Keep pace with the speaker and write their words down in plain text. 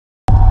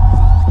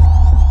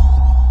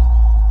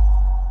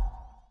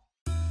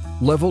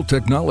Levil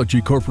Technology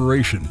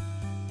Corporation.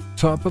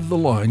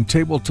 Top-of-the-line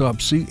tabletop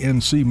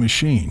CNC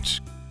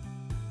machines,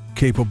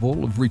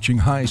 capable of reaching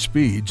high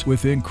speeds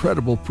with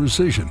incredible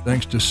precision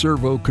thanks to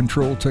servo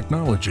control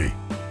technology.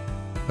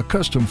 A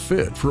custom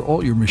fit for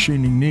all your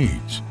machining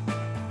needs.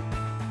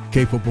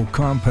 Capable,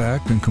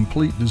 compact, and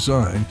complete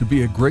design to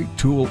be a great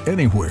tool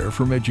anywhere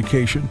from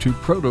education to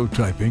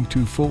prototyping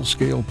to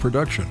full-scale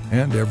production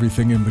and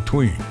everything in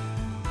between.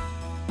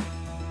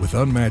 With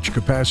unmatched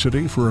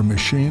capacity for a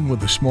machine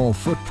with a small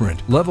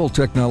footprint, Levil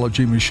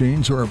Technology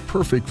machines are a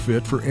perfect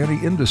fit for any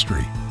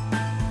industry.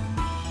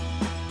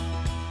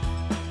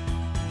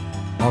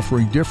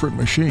 Offering different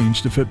machines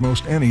to fit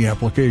most any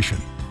application.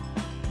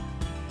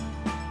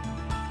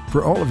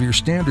 For all of your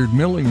standard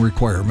milling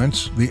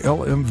requirements, the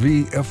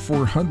LMV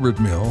F400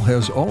 mill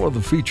has all of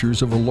the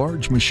features of a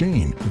large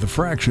machine with a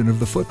fraction of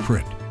the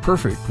footprint.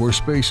 Perfect where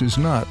space is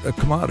not a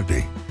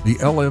commodity. The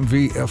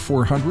LMV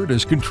F400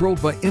 is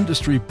controlled by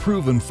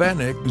industry-proven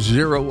FANUC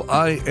 0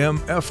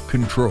 IMF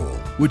control,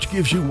 which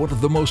gives you one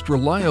of the most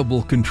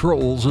reliable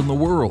controls in the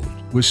world.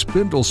 With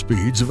spindle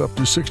speeds of up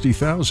to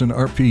 60,000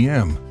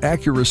 RPM,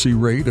 accuracy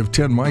rate of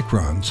 10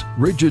 microns,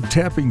 rigid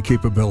tapping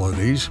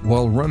capabilities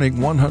while running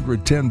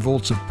 110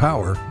 volts of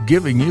power,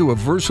 giving you a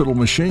versatile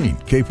machine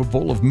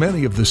capable of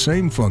many of the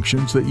same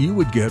functions that you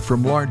would get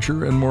from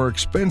larger and more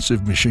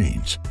expensive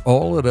machines,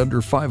 all at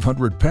under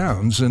 500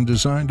 pounds and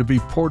designed to be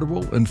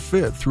portable and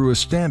fit through a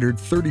standard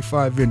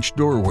 35-inch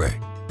doorway.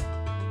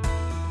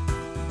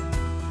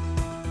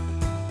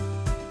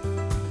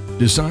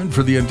 Designed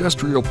for the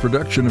industrial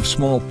production of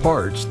small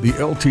parts, the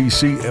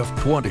LTC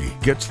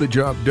F20 gets the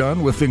job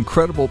done with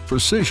incredible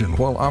precision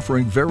while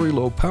offering very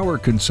low power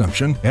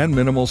consumption and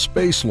minimal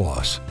space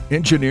loss.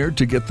 Engineered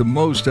to get the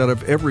most out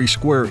of every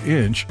square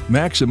inch,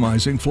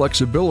 maximizing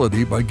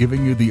flexibility by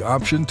giving you the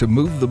option to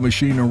move the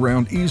machine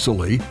around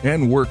easily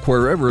and work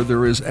wherever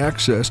there is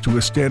access to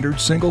a standard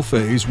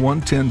single-phase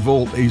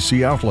 110-volt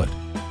AC outlet.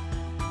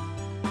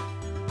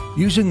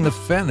 Using the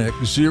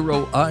FANUC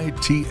 0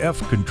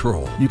 ITF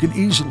control, you can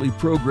easily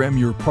program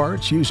your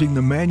parts using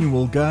the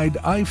manual guide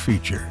eye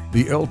feature.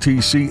 The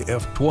LTC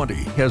F20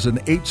 has an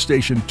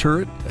 8-station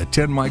turret, a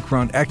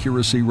 10-micron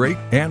accuracy rate,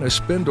 and a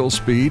spindle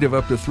speed of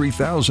up to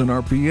 3,000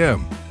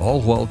 RPM, all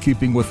while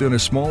keeping within a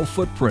small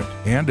footprint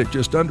and at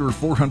just under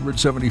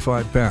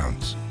 475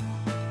 pounds.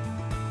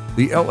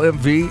 The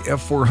LMV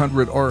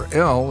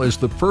F400RL is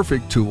the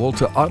perfect tool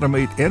to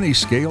automate any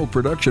scale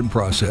production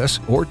process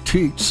or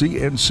teach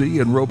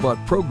CNC and robot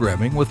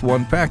programming with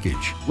one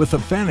package. With the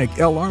FANUC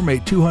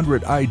LRmate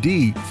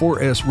 200ID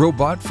 4S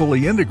robot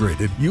fully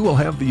integrated, you will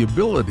have the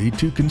ability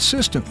to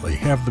consistently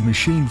have the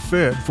machine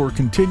fed for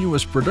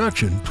continuous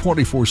production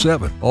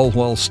 24/7, all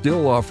while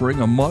still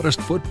offering a modest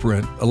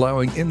footprint,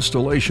 allowing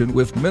installation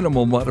with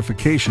minimal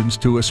modifications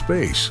to a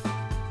space.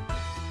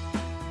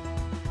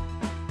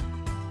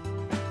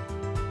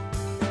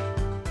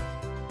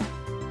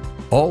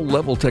 All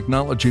Levil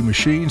Technology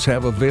machines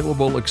have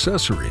available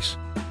accessories.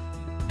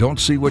 Don't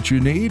see what you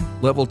need?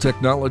 Levil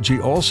Technology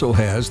also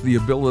has the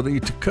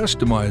ability to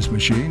customize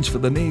machines for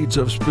the needs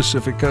of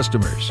specific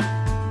customers.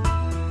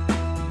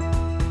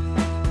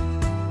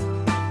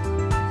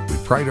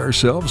 We pride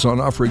ourselves on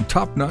offering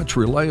top-notch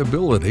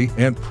reliability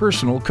and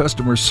personal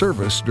customer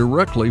service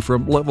directly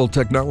from Levil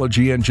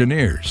Technology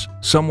engineers.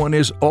 Someone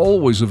is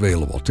always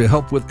available to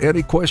help with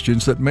any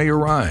questions that may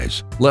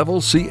arise.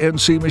 Levil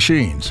CNC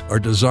machines are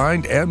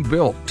designed and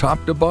built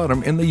top to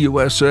bottom in the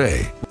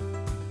USA.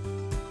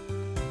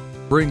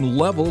 Bring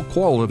Levil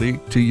quality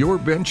to your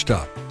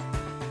benchtop.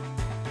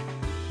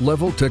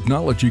 Levil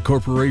Technology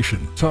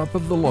Corporation,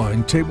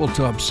 top-of-the-line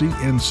tabletop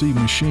CNC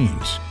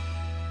machines.